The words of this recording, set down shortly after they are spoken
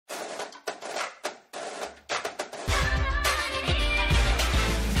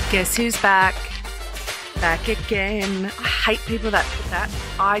Guess who's back? Back again. I hate people that put that.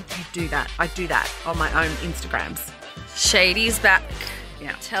 I do that on my own Instagrams. Shady's back.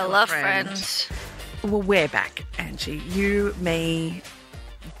 Yeah. Tell a friend. Well, we're back, Angie. You, me,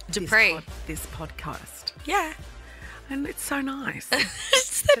 Dupree. This podcast. Yeah. And it's so nice.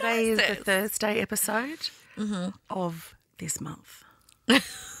 It's the Today is the nicest. Thursday episode of this month.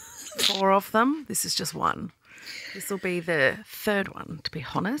 4 of them. This is just one. This will be the third one, to be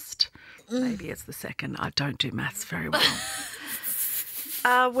honest. Maybe it's the second. I don't do maths very well.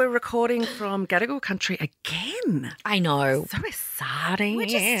 We're recording from Gadigal country again. I know. So exciting. We're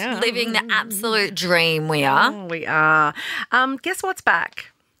just living the absolute dream, we are. Oh, we are. Guess what's back?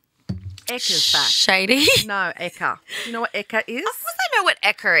 EKKA's back. Shady. No, EKKA. Do you know what EKKA is? Of course I know what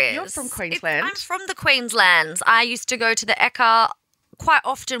EKKA is. You're from Queensland. I'm from the Queenslands. I used to go to the EKKA quite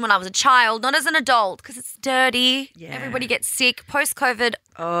often when I was a child, not as an adult, because it's dirty. Yeah. Everybody gets sick. Post-COVID,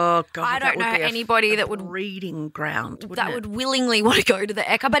 Oh, God. I don't know anybody that would breeding ground, would willingly want to go to the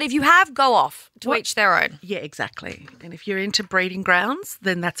EKKA. But if you have, go off. To each their own. Yeah, exactly. And if you're into breeding grounds,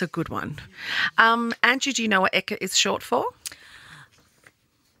 then that's a good one. Angie, do you know what EKKA is short for?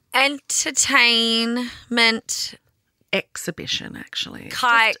 Entertainment. Exhibition, actually. It's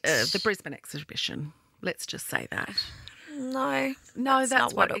Kite. just, the Brisbane exhibition. Let's just say that. No. No, that's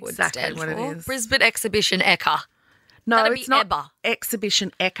not what it would exactly stand what for. it is. Brisbane Exhibition EKKA. No, That'd it's be not EBBA.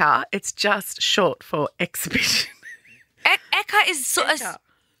 Exhibition EKKA. It's just short for exhibition. EKKA is EKKA.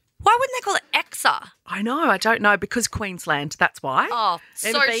 Why wouldn't they call it EXA? I know. I don't know because Queensland. That's why. Oh, so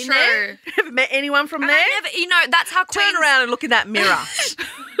Ever been true. there? Ever met anyone from there? I never, that's how Turn around and look in that mirror.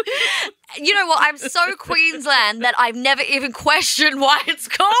 You know what? I'm so Queensland that I've never even questioned why it's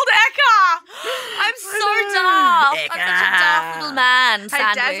called EKKA. I'm so daft. I'm such a daft little man. Hey,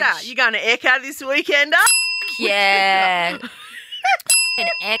 Sandwich. Dazza, you going to EKKA this weekend? Yeah. An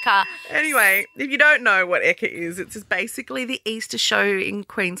EKKA. Anyway, if you don't know what EKKA is, it's just basically the Easter show in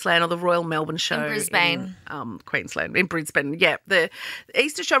Queensland or the Royal Melbourne Show In Brisbane. Queensland, in Brisbane. Yeah, the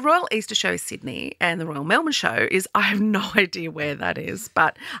Easter show, Royal Easter Show is Sydney, and the Royal Melbourne Show is, I have no idea where that is,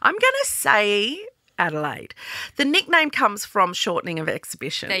 but I'm going to say Adelaide. The nickname comes from shortening of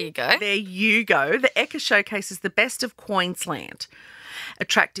exhibition. There you go. There you go. The EKKA showcases the best of Queensland,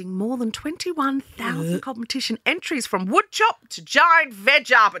 attracting more than 21,000 competition entries from woodchop to giant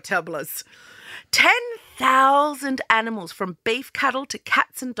veg arbor-tumblers. 10,000 animals from beef cattle to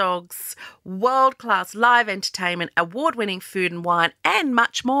cats and dogs, world-class live entertainment, award-winning food and wine, and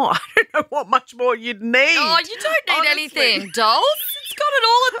much more. I don't know what much more you'd need. Oh, you don't need Honestly. anything, dolls. It's got it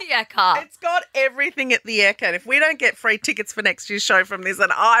all at the EKKA. It's got everything at the EKKA. And if we don't get free tickets for next year's show from this, then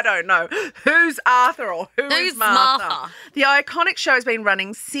I don't know who's Arthur or who's Who's Martha. Martha? The iconic show has been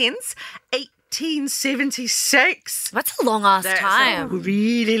running since 1876. That's a long-ass That's time. a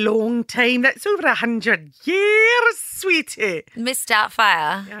really long time. That's over 100 years, sweetie. Missed out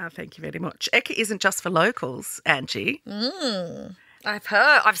fire. Yeah, thank you very much. EKKA isn't just for locals, Angie. I've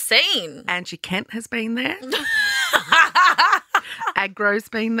heard. I've seen. Angie Kent has been there. Agro's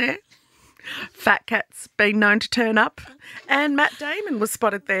been there. Fat Cat's been known to turn up. And Matt Damon was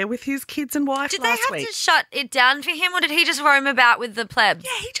spotted there with his kids and wife Did they last have week. to shut it down for him, or did he just roam about with the plebs?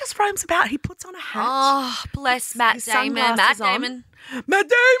 Yeah, he just roams about. He puts on a hat. Oh, bless Matt his Damon. Matt sunglasses on. Damon. Matt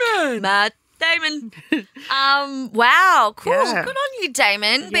Damon! Matt Damon. Wow, cool. Yeah. Good on you,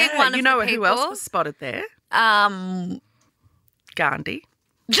 Damon. Being Yeah, one of you know the people. who else was spotted there? Gandhi.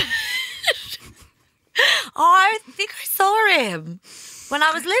 Oh, I think I saw him when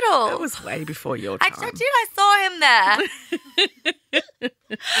I was little. That was way before your time. I did. I saw him there.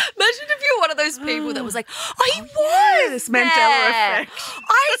 Imagine if you were one of those people that was like, oh, he was this Mandela there. effect.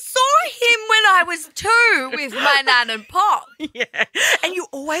 I saw him when I was 2 with my nan and pop. Yeah. And you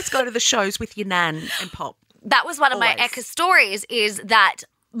always go to the shows with your nan and pop. That was one of my Always. EKKA stories, is that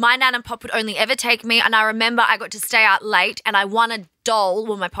my nan and pop would only ever take me, and I remember I got to stay out late and I won a doll.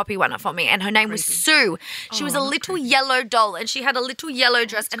 Well, my poppy won it for me, and her name was Sue. She was a little yellow doll, and she had a little yellow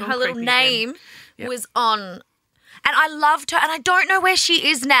dress, and her little creepy name Yep. was on. And I loved her, and I don't know where she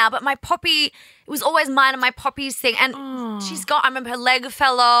is now, but my poppy, it was always mine and my poppy's thing, and she's got, I remember her leg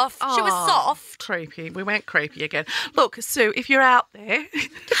fell off. She was soft. Creepy. We went creepy again. Look, Sue, if you're out there,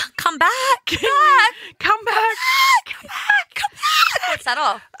 Come back. Come back. come back. Come back. Come back. What's that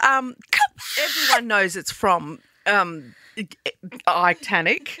off? Everyone knows it's from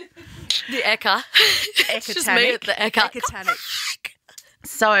Titanic. The EKKA. It's just me at the EKKA. Eckatanic.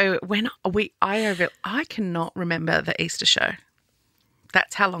 So when I cannot remember the Easter show.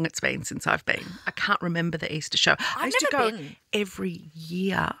 That's how long it's been since I've been. I can't remember the Easter show. I used to never go been. every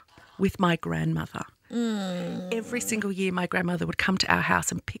year with my grandmother. Every single year my grandmother would come to our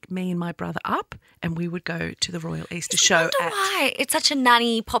house and pick me and my brother up and we would go to the Royal Easter Show. I wonder why. It's such a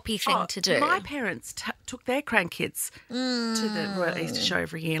nanny poppy thing to do. My parents took their grandkids to the Royal Easter Show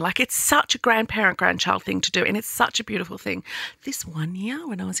every year. Like, it's such a grandparent-grandchild thing to do, and it's such a beautiful thing. This one year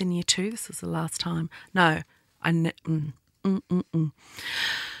when I was in year 2, this was the last time. No, I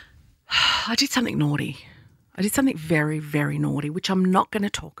did something naughty. I did something very, very naughty, which I'm not going to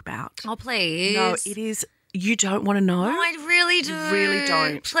talk about. Oh, please. No, it is. You don't want to know. No, I really do. You really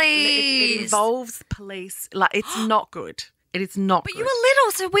don't. Please. It involves police. Like, it's not good. It is not good. But you were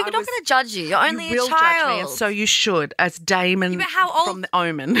little, so we're not going to judge you. You're only you will a child. Judge me, and so you should, as Damon from The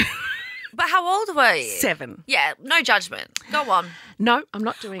Omen. But how old were you? 7. Yeah, no judgment. Go on. No, I'm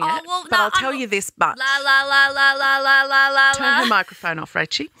not doing it. Well, but I'll tell you this much. La la la la la la la la. Turn her microphone off,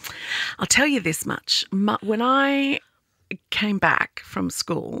 Rachie. I'll tell you this much. When I came back from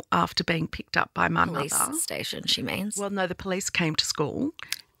school after being picked up by my Police mother. station, she means. Well, no, the police came to school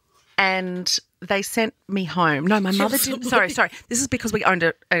and they sent me home. No, my mother didn't. Sorry. This is because we owned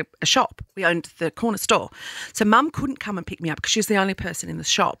a shop. We owned the corner store. So Mum couldn't come and pick me up because she was the only person in the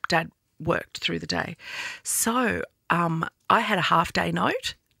shop. Dad worked through the day. So I had a half-day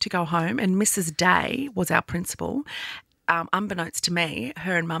note to go home, and Mrs. Day was our principal. Unbeknownst to me,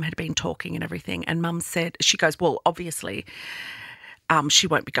 her and Mum had been talking and everything, and Mum said, she goes, well, obviously she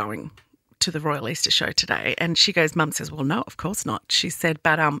won't be going to the Royal Easter Show today. And she goes, Mum says, well, no, of course not. She said,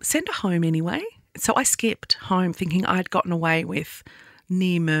 but send her home anyway. So I skipped home thinking I'd gotten away with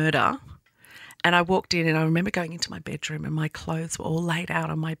near murder. And I walked in and I remember going into my bedroom and my clothes were all laid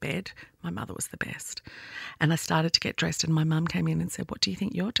out on my bed. My mother was the best. And I started to get dressed and my mum came in and said, what do you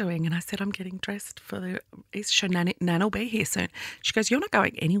think you're doing? And I said, I'm getting dressed for the Easter Show. Nan will be here soon. She goes, you're not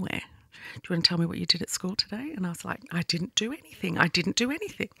going anywhere. Do you want to tell me what you did at school today? And I was like, I didn't do anything.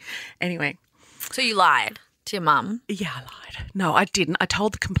 Anyway. So you lied to your mum? Yeah, I lied. No, I didn't. I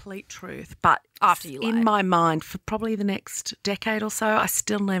told the complete truth. But after you lied. In my mind, for probably the next decade or so, I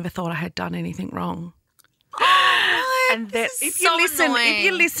still never thought I had done anything wrong. Oh, and then if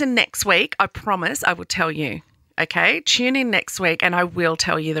you listen next week, I promise I will tell you. Okay? Tune in next week and I will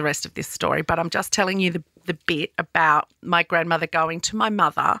tell you the rest of this story. But I'm just telling you the bit about my grandmother going to my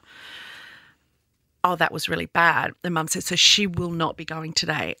mother. Oh, that was really bad. And Mum said, so she will not be going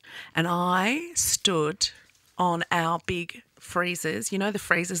today. And I stood on our big freezers, you know, the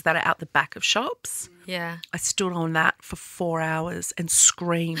freezers that are out the back of shops. Yeah. I stood on that for 4 hours and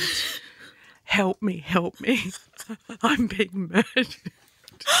screamed, help me, I'm being murdered.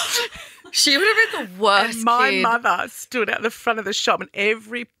 She would have been the worst and my kid. mother stood at the front of the shop and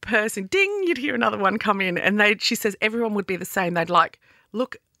every person, ding, you'd hear another one come in and she says everyone would be the same. They'd like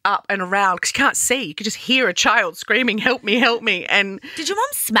look up and around because you can't see. You could just hear a child screaming, help me. And did your mum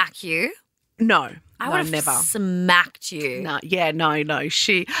smack you? No. I would have never smacked you. No.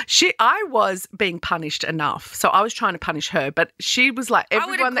 I was being punished enough. So I was trying to punish her, but she was like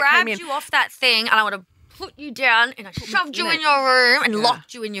everyone that came in. I would have grabbed you off that thing and I would have put you down and I shoved you in your room and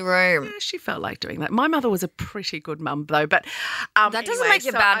locked you in your room. Yeah, she felt like doing that. My mother was a pretty good mum though, but that doesn't make you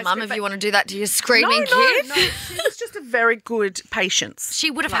a bad mum if you want to do that to your screaming kid. No, she was just a very good patience.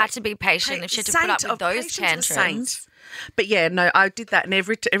 She would have had to be patient if she had to put up with those tantrums. But yeah, no, I did that, and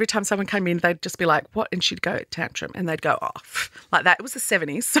every time someone came in, they'd just be like, "What?" and she'd go tantrum, and they'd go off like that. It was the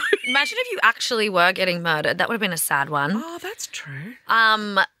 70s. So imagine if you actually were getting murdered. That would have been a sad one. Oh, that's true.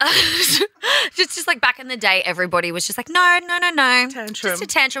 Just like back in the day, everybody was just like, no, Tantrum. just a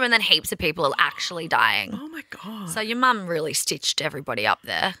tantrum, and then heaps of people are actually dying. Oh my God. So your mum really stitched everybody up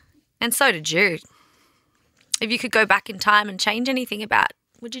there, and so did you. If you could go back in time and change anything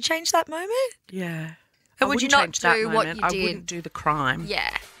would you change that moment? Yeah. Or would you not do what you did? I wouldn't do the crime.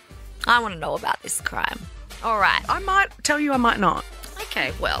 Yeah. I want to know about this crime. All right. I might tell you, I might not.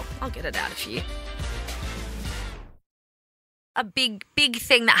 Okay, well, I'll get it out of you. A big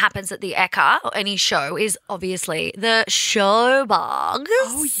thing that happens at the EKKA or any show is obviously the showbags.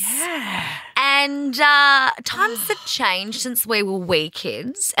 Oh, yeah. And times have changed since we were wee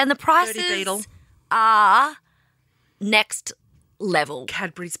kids, and the prices Beetle. are next level.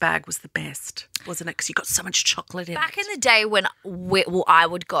 Cadbury's bag was the best, wasn't it? Because you got so much chocolate in Back it. in the day when I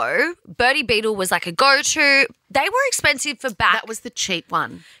would go, Bertie Beetle was like a go-to. They were expensive for back. That was the cheap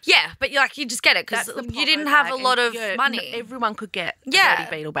one. Yeah, but you just get it because That's the you didn't Popo have a bag, lot and of money. Everyone could get a Yeah.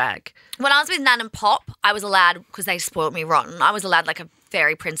 Bertie Beetle bag. When I was with Nan and Pop, I was allowed, because they spoiled me rotten, I was allowed like a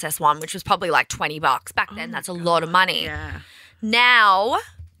fairy princess one, which was probably like $20. Back then, that's a lot of money. Yeah. Now,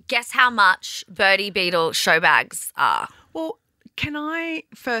 guess how much Bertie Beetle show bags are? Well, can I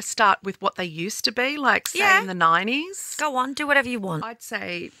first start with what they used to be, like say Yeah. in the 90s? Go on, do whatever you want. I'd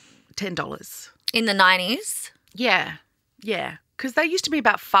say $10. In the 90s? Yeah. Yeah. Because they used to be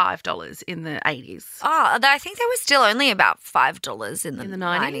about $5 in the 80s. Oh, I think they were still only about $5 in the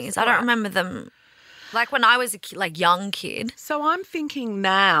 90s? I don't remember them. Like when I was a young kid. So I'm thinking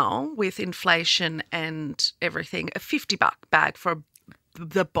now with inflation and everything, a $50 bag for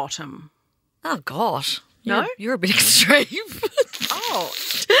the bottom. Oh, gosh. No? You're a bit extreme. Oh.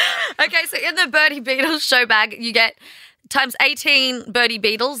 Okay, so in the Bertie Beetle show bag, you get times 18 Bertie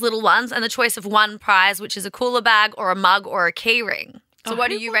Beetles, little ones, and the choice of one prize, which is a cooler bag or a mug or a key ring. So what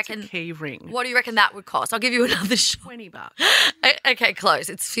do you reckon? A key ring. What do you reckon that would cost? I'll give you another shot. $20. Okay, close.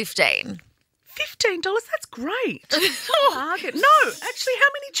 It's 15. $15? That's great. Bargain. No, actually, how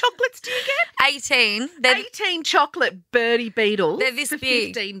many chocolates do you get? 18. 18 chocolate Bertie Beetles. They're this for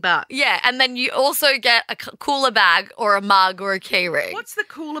big. $15. Yeah, and then you also get a cooler bag or a mug or a key ring. What's the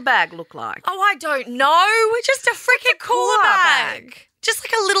cooler bag look like? Oh, I don't know. Just a freaking cooler bag. Just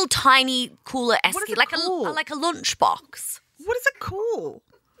like a little tiny cooler What is esky, it like called? like a lunchbox. What is it cool?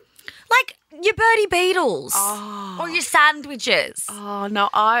 Like your Bertie Beetles Oh. or your sandwiches. Oh, no,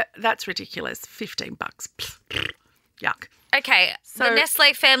 that's ridiculous. $15. Yuck. Okay, So- the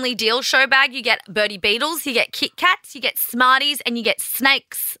Nestle family deal show bag, you get Bertie Beetles, you get Kit Kats, you get Smarties, and you get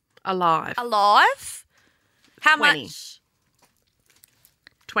snakes Alive. alive. How 20. much?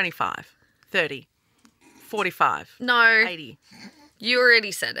 25. 30. 45. No, 80. you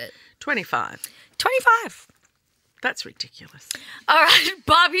already said it. 25. 25. That's ridiculous. All right,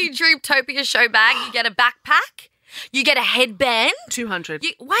 Barbie Dreamtopia show bag, you get a backpack, you get a headband. 200.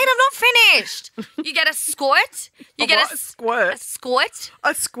 Wait, I'm not finished. You get a squirt. You get what? a Squirt. squirt.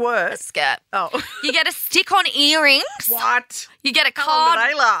 A squirt. A skirt. Oh. You get a stick-on earrings. What? You get a How long card. do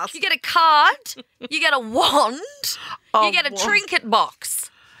they last? You get a card. You get a wand. A You get a wand. trinket box.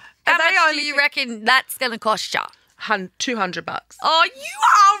 How Are they much do only you reckon that's going to cost you? $200. Oh, you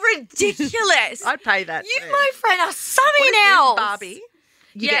are ridiculous. I'd pay that. You, too. my friend, are What something is this, else. Barbie?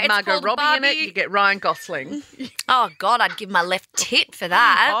 You Yeah, get it's Margot called Robbie in it. Barbie- You get Ryan Gosling. Oh, God, I'd give my left tit for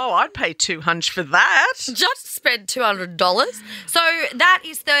that. Oh, I'd pay $200 for that. Just spend $200. So that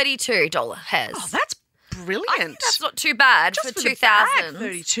is $32. Oh, that's brilliant. I think that's not too bad Just for for the bag,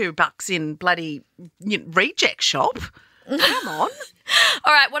 2000. $32 in bloody reject shop. Come on.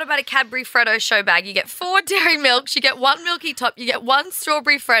 All right, what about a Cadbury Freddo show bag? You get 4 dairy milks, you get 1 Milky Top, you get 1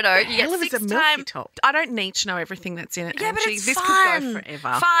 strawberry Freddo, you get Hell of 6 a Milky time. Top. I don't need to know everything that's in it. Yeah, but Angie. it's this fun. could go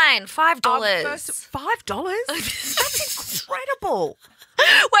forever. Fine, $5. $5? That's incredible.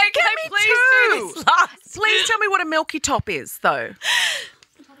 Wait, can Get I me please do two. this last? Please tell me what a Milky Top is, though.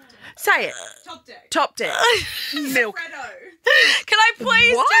 Say it. Top deck. Top deck. Milk. Freddo. Can I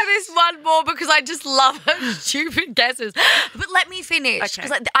please What? do this one more because I just love her stupid guesses. But let me finish Okay.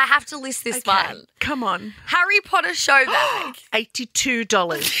 because I have to list this Okay, one. come on. Harry Potter show bag. $82.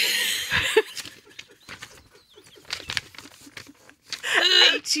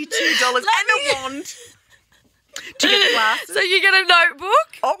 $82 and a wand. Do you get the glasses? So you get a notebook,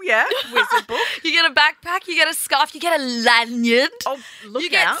 Oh, yeah. Wizard book. you get a backpack, you get a scarf, you get a lanyard, Oh, look you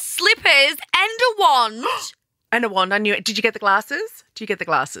get out. slippers and a wand. And a wand. I knew it. Did you get the glasses? Do you get the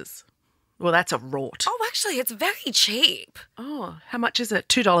glasses? Well, that's a rort. Oh, actually, it's very cheap. Oh, how much is it?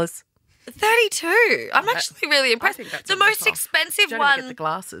 $2. 32. I'm actually really impressed. think that's The a most rip-off. expensive Don't even get the one,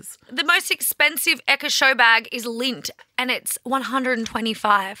 glasses. the most expensive EKKA show bag is Lint, and it's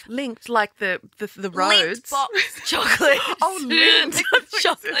 $125. Linked like the Lint roads. box chocolate. Oh, linked.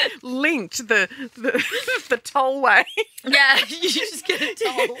 chocolate. Linked the tollway. Yeah, you just get a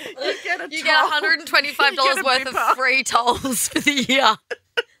toll. You get a You toll. get $125 You get a worth bipper. of free tolls for the year.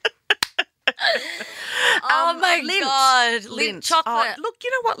 Oh my Lint. God. Lint chocolate. Oh, look, you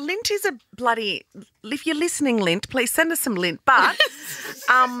know what? Lint is a bloody... If you're listening, Lint, please send us some Lint. But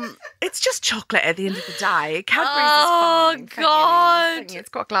it's just chocolate at the end of the day. Cadbury's Oh, is fine. God. Thank you. It's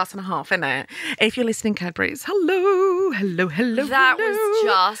got a glass and a half in it. If you're listening, Cadbury's, hello. That was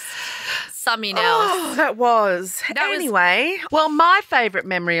just something else. Oh, that was. Anyway, well, my favourite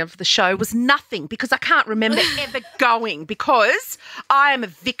memory of the show was nothing because I can't remember ever going because I am a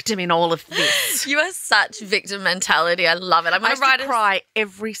victim in all of this. You are such victim mentality. I love it. I'm I going used to write to cry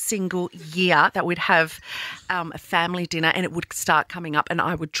every single year that we'd have a family dinner and it would start coming up and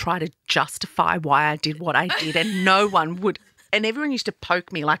I would try to justify why I did what I did and no one would. And everyone used to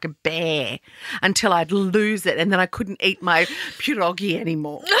poke me like a bear until I'd lose it and then I couldn't eat my pierogi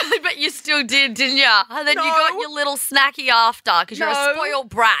anymore. But you still did, didn't you? And then you No. got your little snacky after because you're a No. spoiled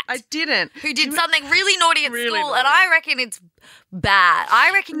brat I didn't. who did something really naughty at Really school. naughty. And I reckon it's bad.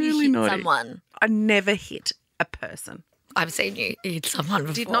 I reckon you Really hit naughty. someone. I never hit a person. I've seen you hit someone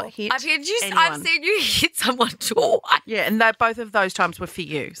before. Did not hit I've seen anyone. you hit someone twice. Yeah, and both of those times were for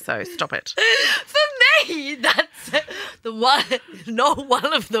you, so stop it. For me, that's the one. Not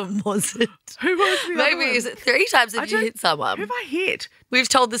one of them wasn't. Who was the other Maybe one? is it 3 times have you hit someone? Who have I hit? We've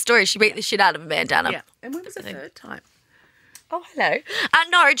told the story. She beat the shit out of a bandana. Yeah, and when was the third time? Oh, hello.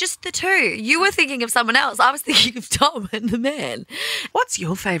 No, just the 2. You were thinking of someone else. I was thinking of Tom and the man. What's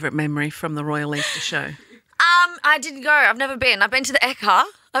your favourite memory from the Royal Easter Show? I didn't go. I've never been. I've been to the EKKA. I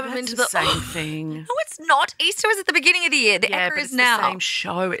haven't been to the same thing. No, it's not. Easter was at the beginning of the year. The EKKA but is it's now. the same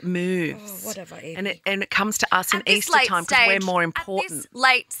show. It moves. Oh, whatever. And it comes to us in At this Easter late time because we're stage- more At important. this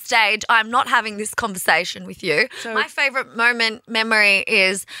late stage, I'm not having this conversation with you. So- My favourite memory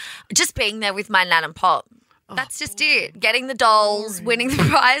is just being there with my nan and pop. That's just it. Getting the dolls, winning the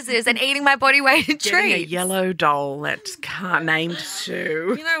prizes, and eating my body weight in treats. Getting a yellow doll that's named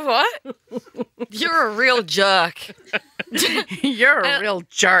Sue. You know what? You're a real jerk. You're a real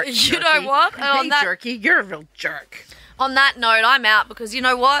jerk. You know what? Hey, jerky, you're a real jerk. On that note, I'm out because you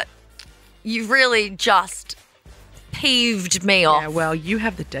know what? You really just peeved me off. Yeah, well, you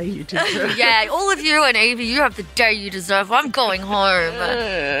have the day you deserve. Yeah, all of you and Yvie, you have the day you deserve. I'm going home.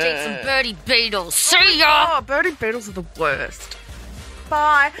 Eat some Bertie Beetles. See ya! Oh, Bertie Beetles are the worst.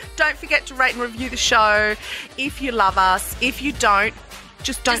 Bye. Don't forget to rate and review the show if you love us. If you don't,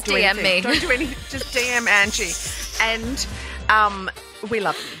 just don't do DM anything. me. Don't do anything. Just DM Angie. And we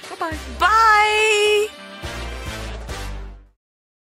love you. Bye-bye. Bye!